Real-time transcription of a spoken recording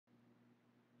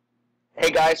Hey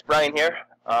guys, Brian here.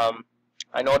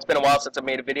 I know it's been a while since I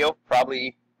made a video,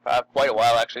 probably quite a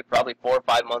while actually, probably 4 or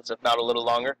 5 months if not a little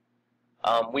longer.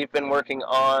 We've been working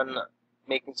on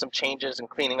making some changes and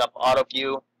cleaning up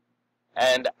Autoview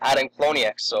and adding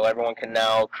Poloniex so everyone can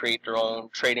now create their own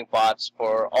trading bots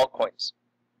for altcoins.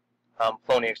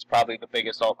 Poloniex is probably the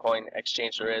biggest altcoin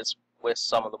exchange there is with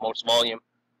some of the most volume.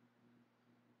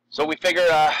 So we figure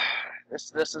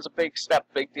this is a big step,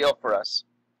 big deal for us.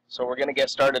 So we're going to get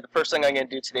started. The first thing I'm going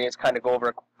to do today is kind of go over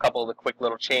a couple of the quick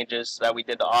little changes that we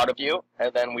did to Autoview,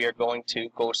 and then we are going to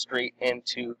go straight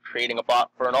into creating a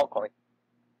bot for an altcoin.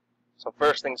 So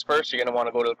first things first, you're going to want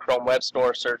to go to the Chrome Web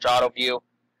Store, search Autoview.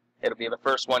 It'll be the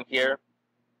first one here.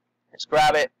 Just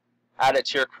grab it, add it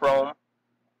to your Chrome,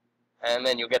 and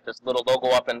then you'll get this little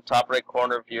logo up in the top right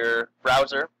corner of your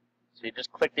browser. So you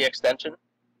just click the extension.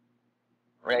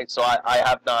 Right, so I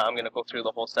have not. I'm going to go through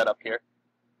the whole setup here.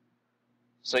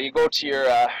 So you go to your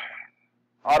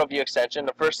Autoview extension.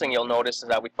 The first thing you'll notice is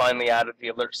that we finally added the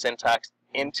alert syntax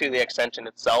into the extension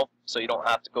itself, so you don't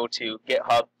have to go to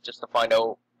GitHub just to find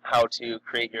out how to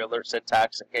create your alert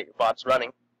syntax and get your bots running.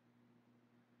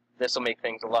 This will make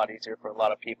things a lot easier for a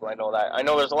lot of people. I know that. I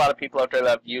know there's a lot of people out there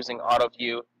that are using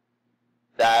Autoview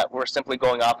that were simply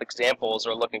going off examples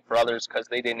or looking for others because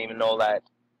they didn't even know that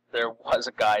there was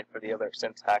a guide for the alert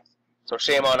syntax. So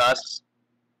shame on us.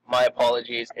 My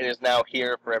apologies. It is now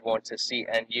here for everyone to see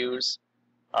and use.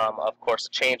 Of course, a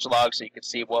change log so you can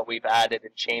see what we've added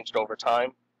and changed over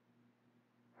time.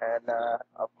 And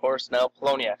of course, now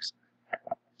Poloniex.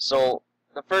 So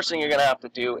the first thing you're going to have to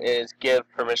do is give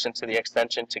permission to the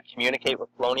extension to communicate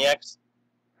with Poloniex.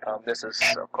 This is,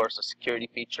 of course, a security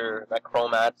feature that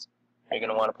Chrome adds. You're going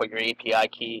to want to put your API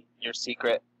key, your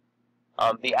secret.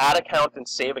 The add account and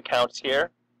save accounts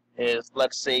here is,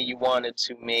 let's say you wanted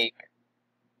to make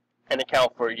an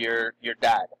account for your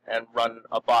dad and run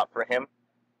a bot for him.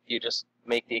 You just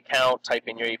make the account, type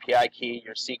in your API key,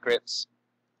 your secrets,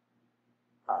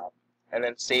 and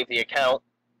then save the account.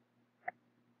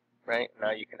 Right,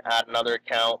 now you can add another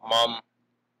account, mom,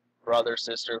 brother,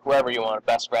 sister, whoever you want,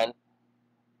 best friend.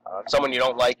 Someone you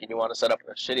don't like and you want to set up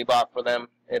a shitty bot for them,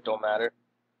 it don't matter.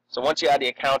 So once you add the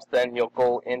accounts, then you'll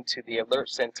go into the alert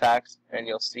syntax and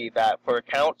you'll see that for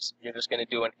accounts, you're just going to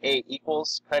do an A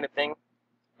equals kind of thing.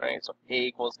 Right, so A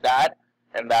equals dad,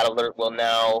 and that alert will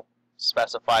now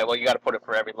specify, well, you got to put it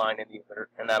for every line in the alert,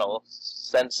 and that'll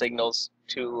send signals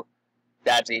to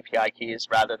dad's API keys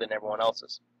rather than everyone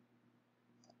else's.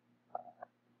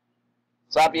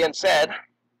 So that being said,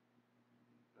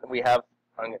 we have,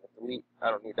 I'm going to delete, I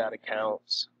don't need that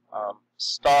account.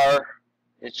 Star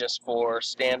is just for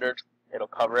standard, it'll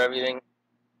cover everything.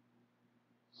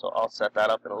 So I'll set that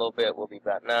up in a little bit, we'll leave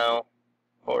that now,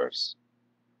 of course.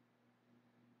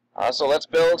 So let's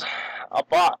build a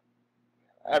bot.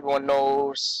 Everyone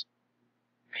knows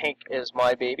pink is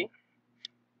my baby.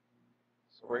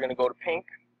 So we're going to go to pink.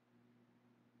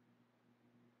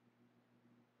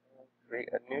 Create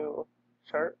a new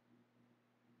chart.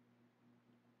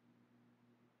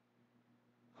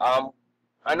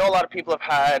 I know a lot of people have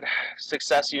had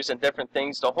success using different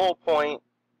things. The whole point,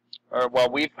 or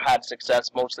well, we've had success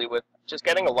mostly with just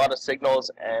getting a lot of signals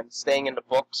and staying in the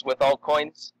books with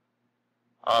altcoins.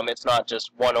 It's not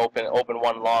just one open,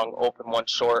 one long, open one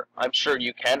short. I'm sure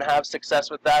you can have success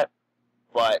with that,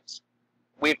 but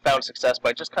we've found success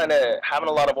by just kind of having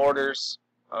a lot of orders,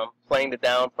 playing the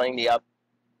down, playing the up.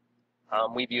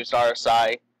 We've used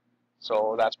Rsi,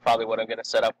 so that's probably what I'm going to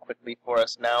set up quickly for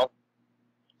us now.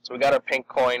 So we got our pink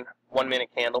coin, 1 minute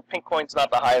candle. Pink coin's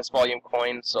not the highest volume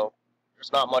coin, so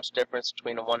there's not much difference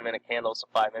between a 1 minute candles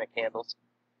and 5 minute candles.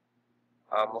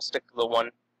 We'll stick to the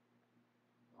one.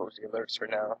 Close the alerts for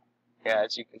now. Yeah,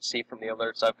 as you can see from the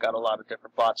alerts, I've got a lot of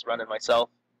different bots running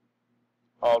myself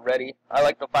already. I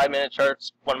like the 5 minute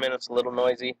charts. 1 minute's a little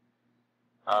noisy.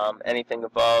 Anything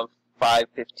above 5,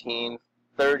 15,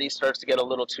 30 starts to get a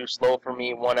little too slow for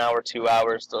me. 1 hour, 2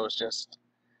 hours, those just,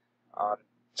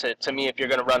 to me, if you're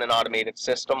going to run an automated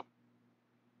system,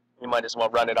 you might as well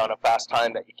run it on a fast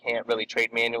time that you can't really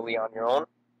trade manually on your own.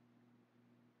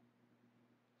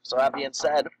 So that being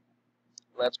said,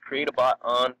 let's create a bot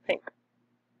on pink.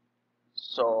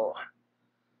 So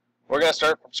we're going to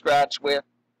start from scratch with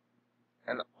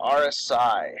an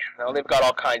Rsi. Now they've got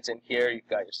all kinds in here. You've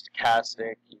got your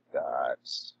stochastic, you've got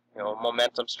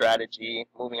momentum strategy,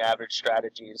 moving average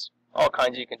strategies, all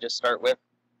kinds you can just start with.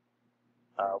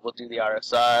 We'll do the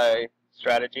Rsi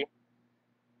strategy.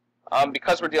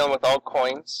 Because we're dealing with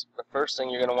altcoins, the first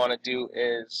thing you're going to want to do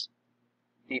is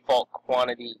default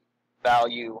quantity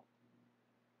value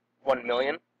 1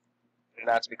 million, and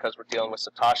that's because we're dealing with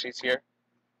Satoshis here,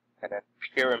 and then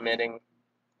pyramiding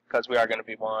because we are going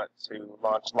to want to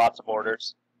launch lots of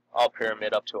orders, all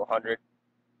pyramid up to 100.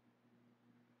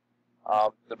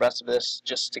 The rest of this,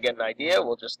 just to get an idea,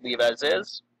 we'll just leave as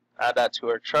is, add that to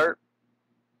our chart,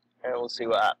 and we'll see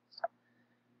what happens.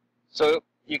 So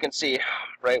you can see,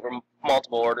 right, we're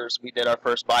multiple orders. We did our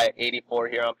first buy at 84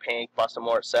 here on pink, plus some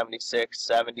more at 76,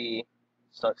 70,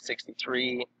 so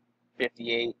 63,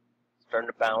 58, starting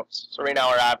to bounce. So right now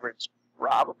our average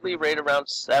probably right around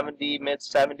 70,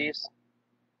 mid-70s.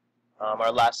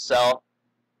 Our last sell,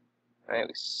 right,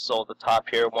 we sold the top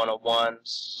here, 101,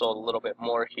 sold a little bit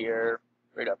more here,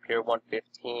 right up here,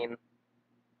 115.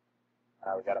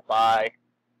 We got a buy.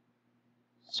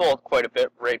 Sold quite a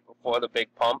bit right before the big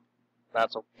pump.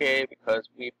 That's okay because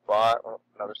we bought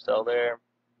another sell there.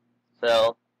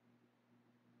 Sell.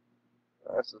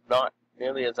 This is not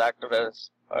nearly as active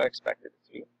as I expected it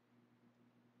to be.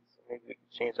 So maybe we can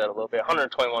change that a little bit.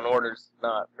 121 orders,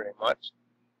 not very much.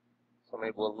 So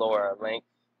maybe we'll lower our length.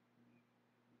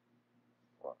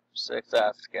 6,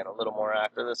 that's again a little more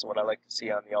active. This is what I like to see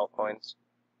on the altcoins.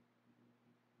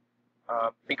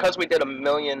 Because we did 1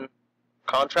 million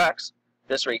contracts,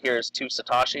 this right here is 2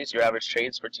 Satoshis, your average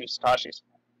trades for 2 Satoshis.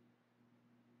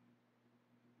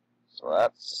 So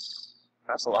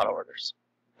that's a lot of orders.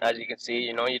 As you can see,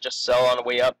 you know, you just sell on the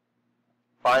way up,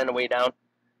 buy on the way down.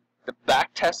 The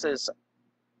back test is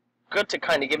good to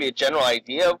kind of give you a general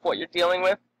idea of what you're dealing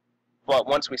with. But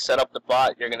once we set up the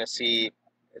bot, you're going to see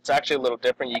it's actually a little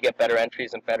different. You get better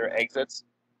entries and better exits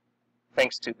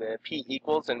thanks to the P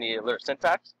equals in the alert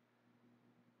syntax.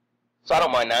 So I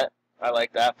don't mind that. I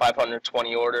like that.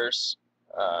 520 orders,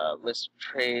 list of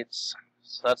trades.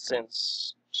 So that's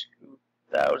since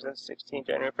 2016,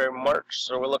 January, February, March.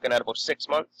 So we're looking at about 6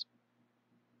 months.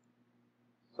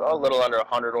 So a little under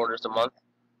 100 orders a month.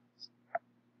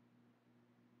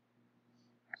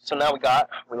 So now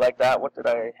we like that. What did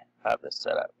I have this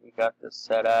set at? We got this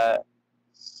set at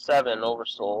 7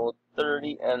 oversold,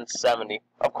 30, and 70.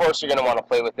 Of course, you're going to want to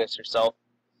play with this yourself.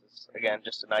 This is, again,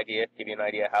 just an idea, give you an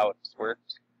idea how it's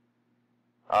worked.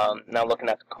 Now looking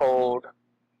at the code,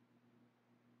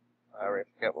 I already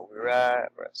forget what we were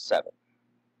at. We're at 7.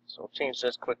 So we'll change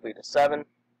this quickly to 7.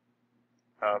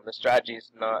 The strategy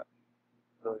is not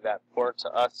really that important to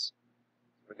us.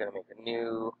 We're going to make a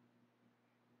new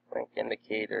rank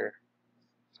indicator.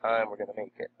 This time we're going to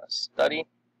make it a study.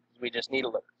 We just need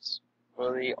alerts.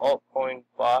 For the altcoin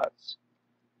bots,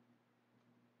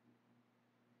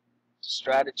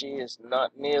 strategy is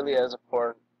not nearly as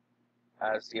important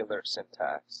as the alert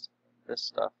syntax. This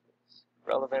stuff is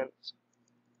relevant.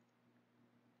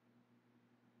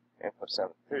 And put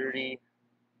 730.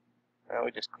 Now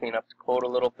we just clean up the code a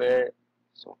little bit.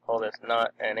 So we'll call this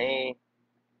not NA.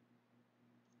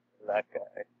 That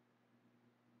guy.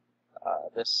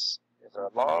 This is our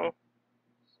long.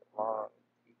 So long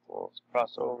equals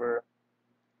crossover.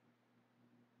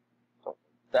 Don't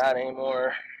need that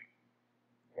anymore.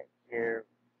 And here,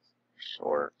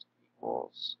 short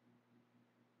equals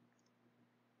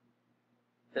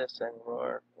this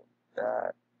anymore.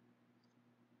 That.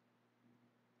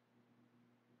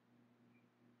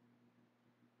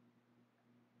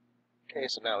 Okay,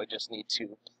 so now we just need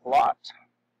to plot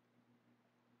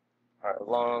our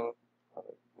long,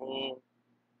 color green,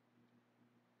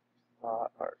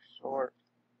 plot our short,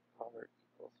 color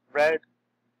equals red.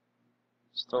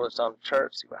 Just throw this on the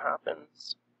chart, see what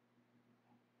happens.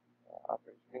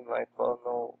 Operating green light bulb,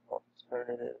 no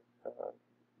alternative.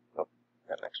 Nope,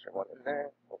 got an extra one in there.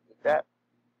 We'll need that.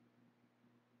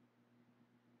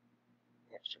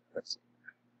 Yeah, sure, let's see.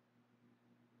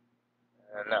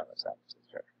 And now let's add it to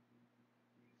the chart.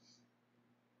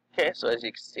 Okay, so as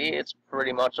you can see, it's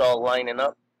pretty much all lining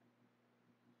up.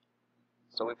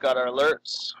 So we've got our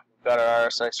alerts, we've got our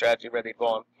Rsi strategy ready to go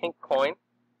on pink coin.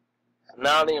 So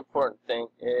now the important thing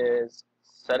is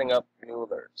setting up new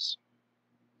alerts.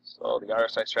 So the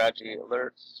Rsi strategy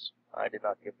alerts, I did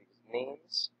not give these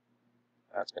names.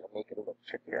 That's going to make it a little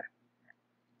trickier.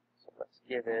 So let's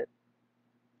give it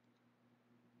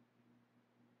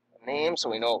a name so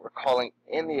we know what we're calling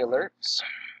in the alerts.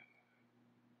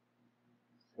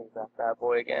 Save that bad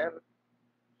boy again.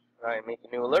 Try and make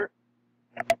a new alert.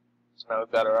 So now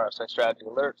we've got our Rsi strategy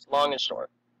alerts, long and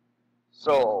short.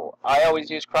 So I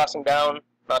always use crossing down.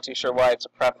 Not too sure why it's a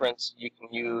preference. You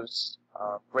can use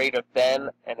greater than,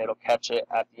 and it'll catch it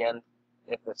at the end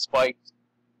if it's spiked.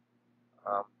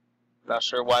 Not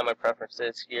sure why my preference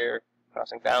is here,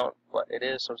 crossing down, but it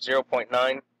is. So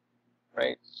 0.9,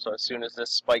 right? So as soon as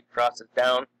this spike crosses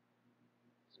down,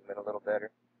 zoom in a little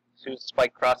better. As soon as the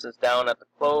spike crosses down at the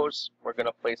close, we're going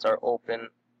to place our open,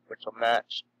 which will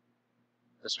match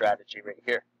the strategy right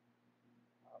here.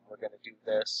 We're going to do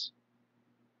this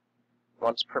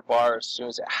once per bar as soon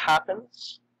as it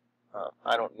happens.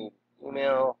 I don't need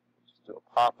email. Just do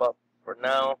a pop-up for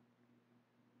now.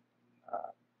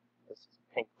 This is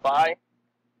pink buy.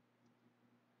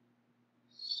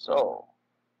 So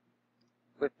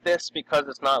with this, because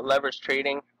it's not leverage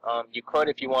trading, you could,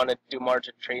 if you want to do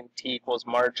margin trading, T equals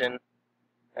margin,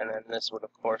 and then this would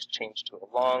of course change to a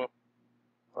long,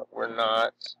 but we're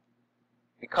not.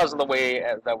 Because of the way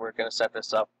that we're going to set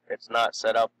this up, it's not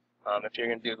set up. If you're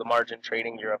going to do the margin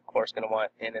trading, you're of course going to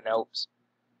want in and outs.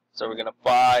 So we're going to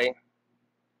buy,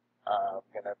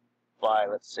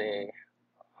 let's say,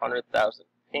 100,000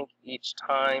 pink each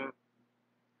time.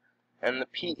 And the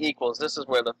P equals, this is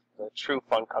where the true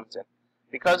fun comes in.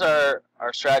 Because our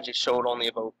strategy showed only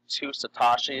about 2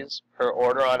 Satoshis per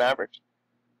order on average,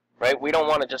 right? We don't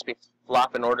want to just be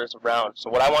flopping orders around. So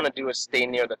what I want to do is stay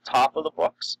near the top of the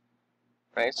books,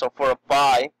 right? So for a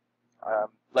buy,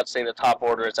 let's say the top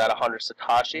order is at 100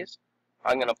 Satoshis.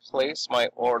 I'm going to place my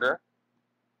order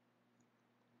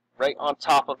right on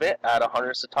top of it at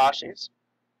 100 Satoshis.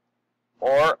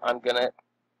 Or I'm going to,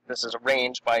 this is a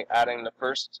range by adding the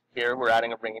first, here we're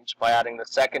adding a range. By adding the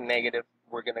second negative,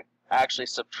 we're going to actually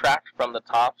subtract from the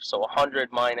top. So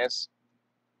 100 minus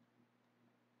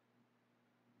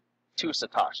 2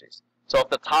 Satoshis. So if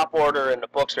the top order in the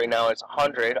books right now is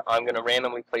 100, I'm going to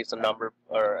randomly place a number,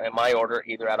 or in my order,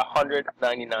 either at 100,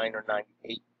 99, or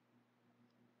 98.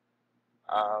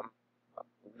 I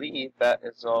believe that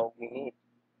is all we need.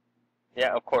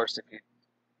 Yeah, of course, if you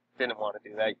didn't want to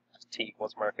do that, you just T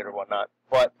equals market or whatnot.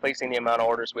 But placing the amount of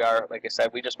orders we are, like I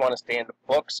said, we just want to stay in the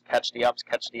books, catch the ups,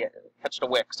 catch the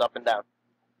wicks up and down.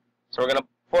 So we're going to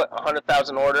put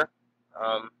 100,000 order.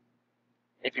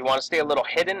 If you want to stay a little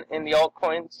hidden in the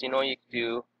altcoins, you know, you can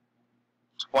do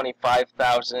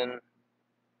 25,000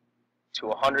 to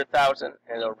 100,000,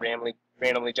 and it'll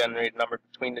randomly generate a number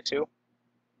between the two.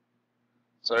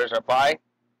 So there's our buy.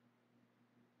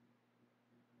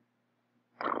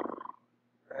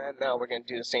 And now we're going to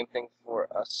do the same thing for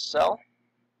a sell.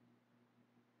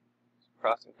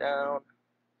 Crossing down,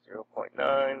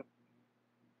 0.9,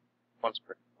 once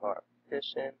per bar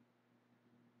position.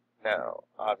 Now,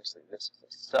 obviously, this is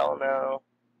a sell now.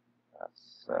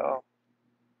 So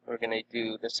we're going to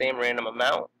do the same random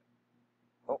amount.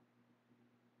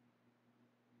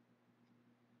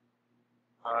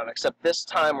 Except this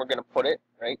time we're going to put it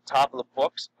right top of the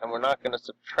books, and we're not going to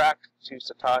subtract 2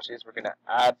 Satoshis. We're going to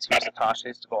add 2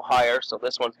 Satoshis to go higher. So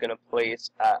this one's going to place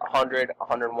at 100,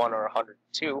 101, or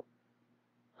 102.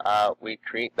 We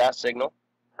create that signal,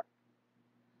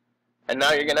 and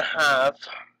now you're going to have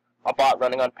a bot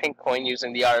running on Pinkcoin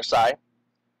using the RSI.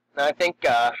 Now I think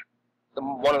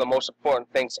one of the most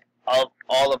important things of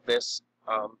all of this,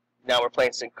 now we're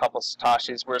placing a couple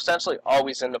Satoshis. We're essentially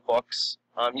always in the books.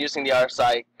 Using the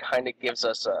RSI kind of gives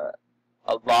us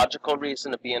a logical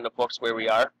reason to be in the books where we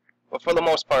are. But for the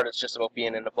most part, it's just about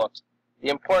being in the books. The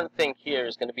important thing here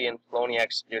is going to be in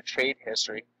Poloniex, your trade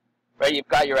history. Right? You've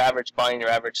got your average buy and your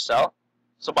average sell.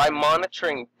 So by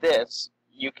monitoring this,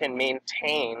 you can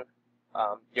maintain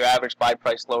your average buy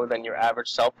price lower than your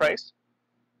average sell price.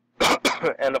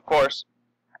 And of course,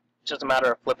 it's just a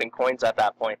matter of flipping coins at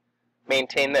that point.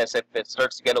 Maintain this. If it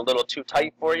starts to get a little too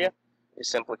tight for you, you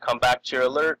simply come back to your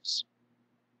alerts,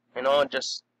 you know, and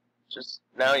just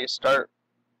now you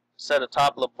set a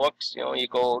top of the books, you know, you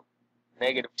go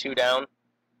 -2 down.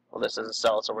 Well, this is a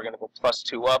sell, so we're going to go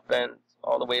 +2 up and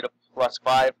all the way to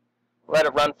 +5. Let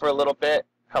it run for a little bit,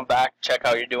 come back, check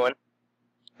how you're doing.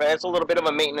 And it's a little bit of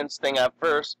a maintenance thing at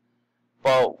first,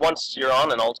 but once you're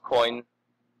on an altcoin,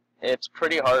 it's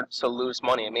pretty hard to lose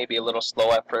money. It may be a little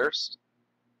slow at first.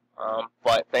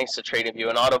 But thanks to TradingView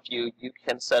and Autoview, you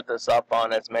can set this up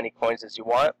on as many coins as you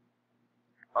want.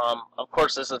 Of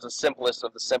course, this is the simplest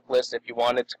of the simplest. If you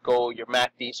wanted to go your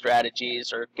MACD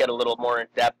strategies or get a little more in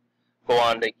depth, go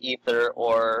on to Ether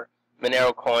or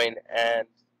Monero coin and,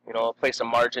 you know, play some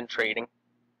margin trading.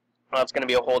 Well, it's going to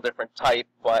be a whole different type,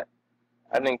 but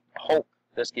I hope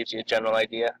this gives you a general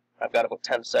idea. I've got about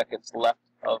 10 seconds left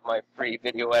of my free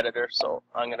video editor, so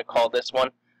I'm going to call this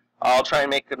one. I'll try and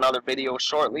make another video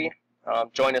shortly.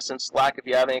 Join us in Slack if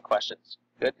you have any questions.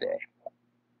 Good day.